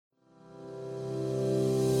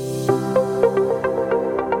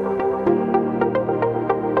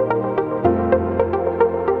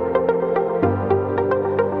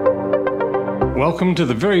Welcome to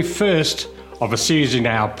the very first of a series in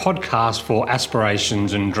our podcast for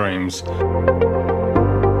aspirations and dreams.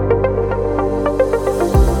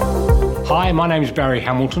 Hi, my name is Barry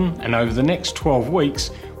Hamilton, and over the next 12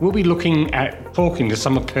 weeks, we'll be looking at talking to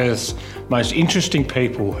some of Perth's most interesting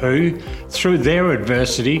people who, through their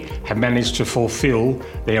adversity, have managed to fulfil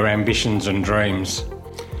their ambitions and dreams.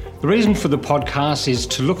 The reason for the podcast is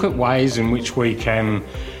to look at ways in which we can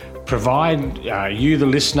provide you, the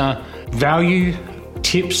listener, value,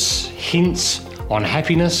 tips, hints on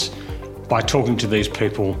happiness by talking to these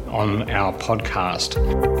people on our podcast.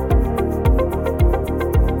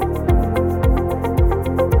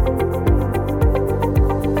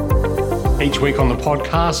 Each week on the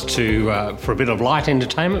podcast, for a bit of light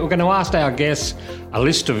entertainment, we're going to ask our guests a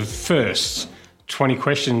list of firsts, 20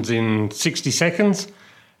 questions in 60 seconds.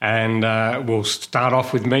 And we'll start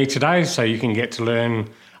off with me today so you can get to learn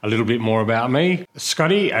a little bit more about me.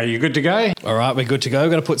 Scotty, are you good to go? All right, we're good to go. We're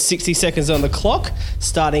going to put 60 seconds on the clock,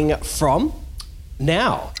 starting from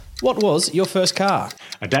now. What was your first car?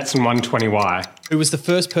 A Datsun 120Y. Who was the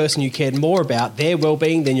first person you cared more about their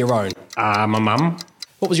well-being than your own? My mum.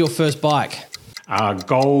 What was your first bike?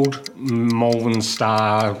 Gold Malvern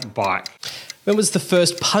Star bike. When was the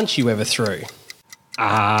first punch you ever threw?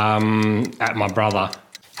 At my brother.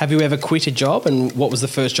 Have you ever quit a job, and what was the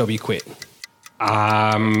first job you quit?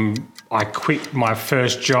 I quit my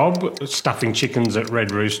first job stuffing chickens at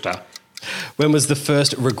Red Rooster. When was the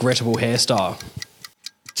first regrettable hairstyle?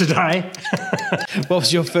 Today. What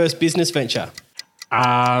was your first business venture?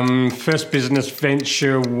 First business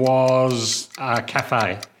venture was a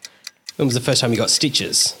cafe. When was the first time you got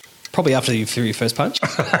stitches? Probably after you threw your first punch.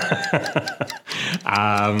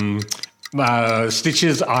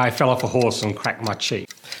 Stitches, I fell off a horse and cracked my cheek.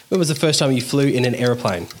 When was the first time you flew in an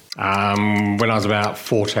aeroplane? When I was about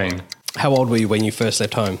 14. How old were you when you first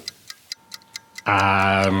left home?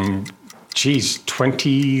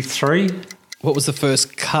 23. What was the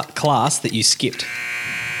first class that you skipped?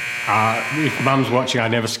 If Mum's watching, I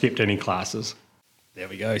never skipped any classes. There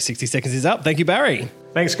we go. 60 seconds is up. Thank you, Barry.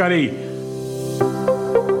 Thanks, Scotty.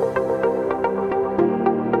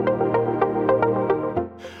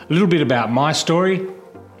 A little bit about my story.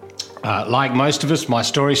 Like most of us, my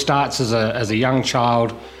story starts as a young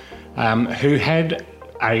child who had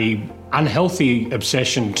a unhealthy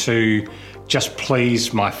obsession to just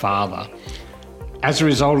please my father. As a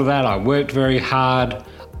result of that, I worked very hard.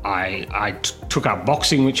 I took up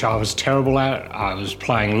boxing, which I was terrible at. I was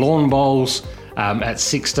playing lawn bowls at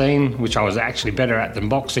 16, which I was actually better at than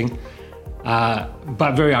boxing,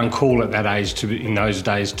 but very uncool at that age in those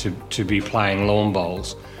days to be playing lawn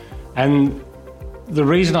bowls. And the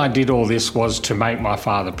reason I did all this was to make my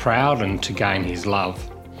father proud and to gain his love.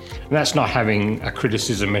 And that's not having a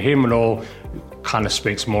criticism of him at all. Kind of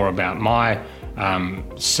speaks more about my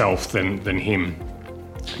self than him.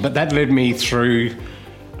 But that led me through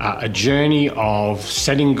a journey of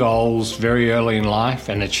setting goals very early in life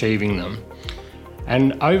and achieving them.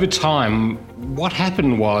 And over time, what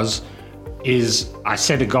happened is I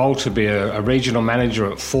set a goal to be a regional manager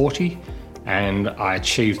at 40, and I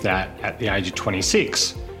achieved that at the age of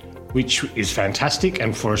 26, which is fantastic.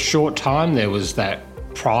 And for a short time, there was that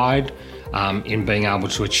pride in being able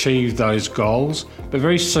to achieve those goals. But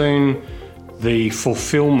very soon, the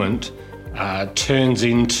fulfillment turns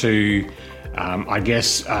into,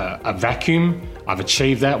 a vacuum. I've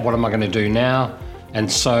achieved that. What am I going to do now?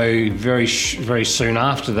 And so very soon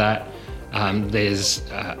after that, there's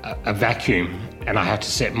a vacuum, and I had to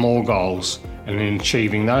set more goals. And in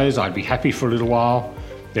achieving those, I'd be happy for a little while,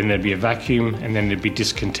 then there'd be a vacuum, and then there'd be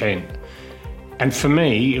discontent. And for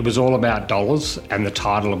me, it was all about dollars and the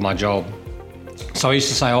title of my job. So I used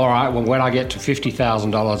to say, all right, well, when I get to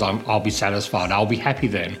 $50,000, I'll be satisfied. I'll be happy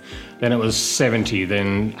then. Then it was 70,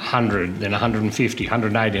 then 100, then 150,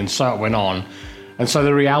 180, and so it went on. And so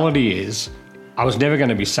the reality is, I was never going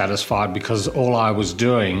to be satisfied because all I was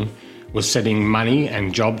doing was setting money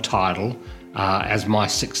and job title as my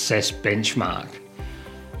success benchmark.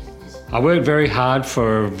 I worked very hard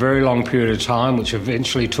for a very long period of time, which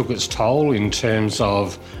eventually took its toll in terms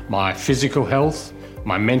of my physical health,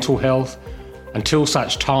 my mental health, until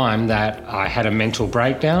such time that I had a mental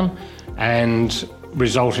breakdown and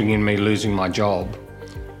resulting in me losing my job.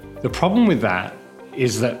 The problem with that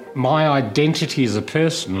is that my identity as a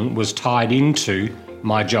person was tied into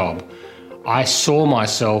my job. I saw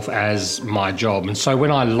myself as my job, and so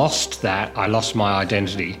when I lost that, I lost my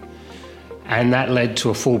identity. And that led to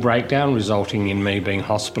a full breakdown, resulting in me being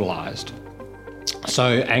hospitalised.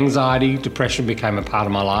 So anxiety, depression became a part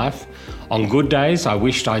of my life. On good days, I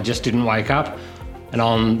wished I just didn't wake up. And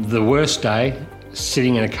on the worst day,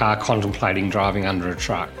 sitting in a car contemplating driving under a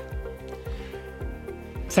truck.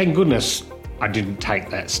 Thank goodness I didn't take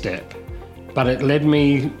that step, but it led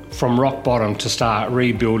me from rock bottom to start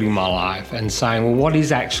rebuilding my life and saying, well, what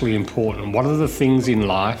is actually important? What are the things in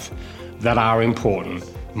life that are important?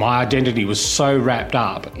 My identity was so wrapped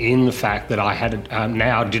up in the fact that I had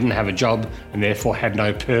now didn't have a job and therefore had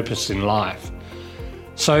no purpose in life.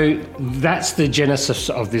 So that's the genesis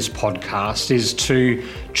of this podcast, is to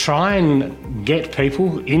try and get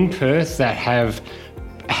people in Perth that have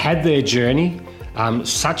had their journey,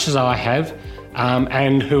 such as I have,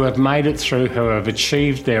 and who have made it through, who have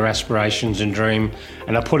achieved their aspirations and dream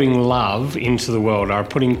and are putting love into the world, are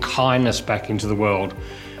putting kindness back into the world,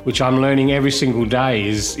 which I'm learning every single day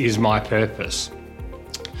is my purpose.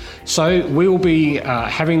 So we'll be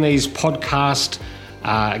having these podcast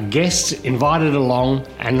guests invited along,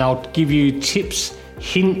 and they'll give you tips,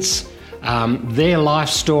 hints, their life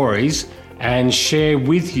stories, and share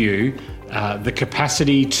with you the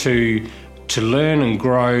capacity to learn and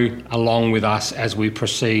grow along with us as we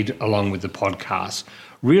proceed along with the podcast.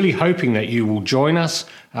 Really hoping that you will join us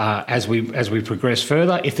as we progress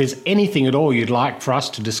further. If there's anything at all you'd like for us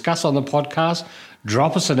to discuss on the podcast,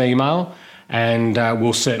 drop us an email and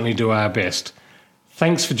we'll certainly do our best.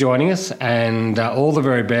 Thanks for joining us, and all the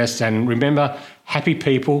very best. And remember, happy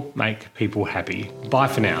people make people happy. Bye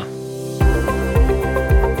for now.